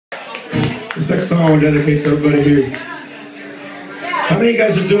This next song I want to dedicate to everybody here. How many of you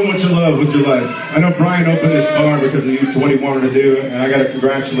guys are doing what you love with your life? I know Brian opened this bar because of what he wanted to do, and I gotta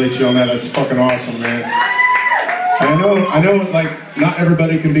congratulate you on that. That's fucking awesome, man. And I know, like, not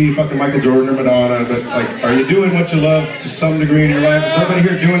everybody can be fucking Michael Jordan or Madonna, but like, are you doing what you love to some degree in your life? Is everybody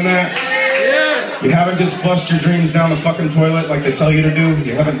here doing that? Yeah. You haven't just flushed your dreams down the fucking toilet like they tell you to do?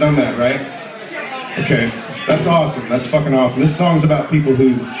 You haven't done that, right? Okay, that's awesome. That's fucking awesome. This song's about people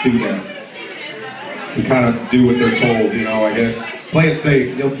who do that. Who kind of do what they're told, you know, I guess. Play it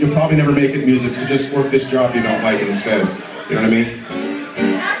safe. You'll probably never make it in music, so just work this job you don't like instead. You know what I mean?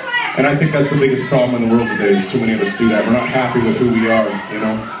 And I think that's the biggest problem in the world today, is too many of us do that. We're not happy with who we are, you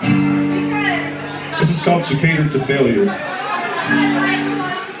know? This is called To Cater to Failure.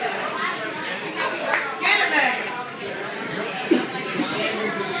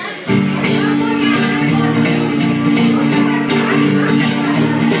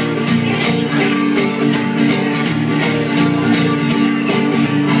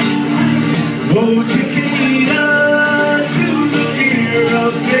 Oh, to cater to the fear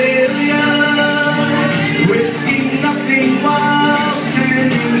of failure, risking nothing while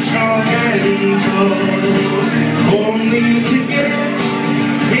standing strong and tall, only to get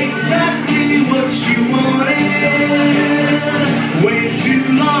exactly what you wanted, wait too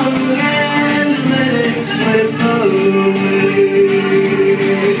long and let it slip away,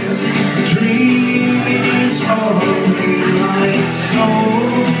 dreams falling like snow.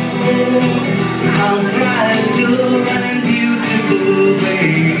 How fragile and beautiful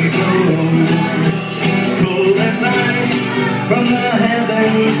they go, cold as ice from the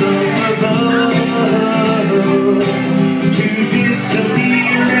heavens up above, to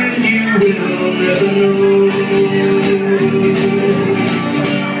disappear and you will never know.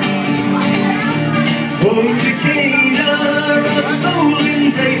 Oh, to cater a soul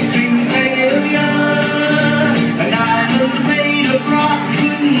embracing failure, an island made of rock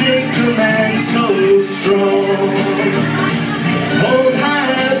could make a man so strong. Old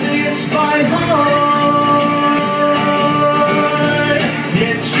habits by heart,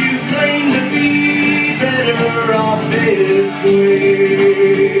 yet you claim to be better off this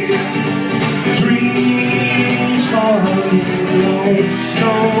way. Dreams falling like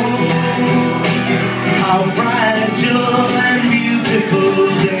snow, how fragile and beautiful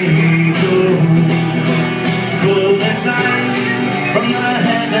they go, cold as ice from the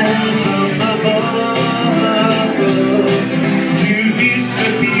heavens up above, to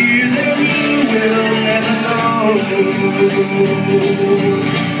disappear then you will never know.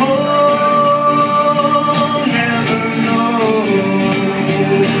 Oh, never know.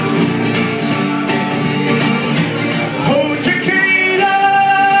 Oh, to cater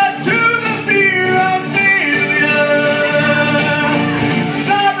to the fear of failure,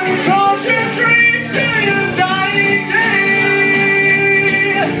 sabotage your dreams till your dying day.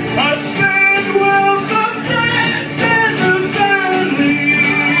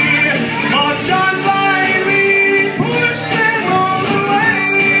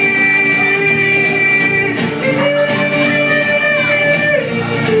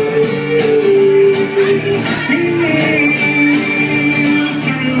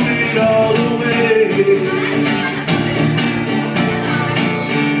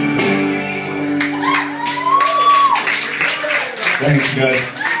 Thanks, you guys.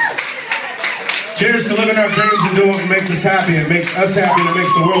 Cheers to living our dreams and doing what makes us happy. It makes us happy and it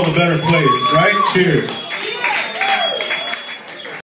makes the world a better place, right? Cheers.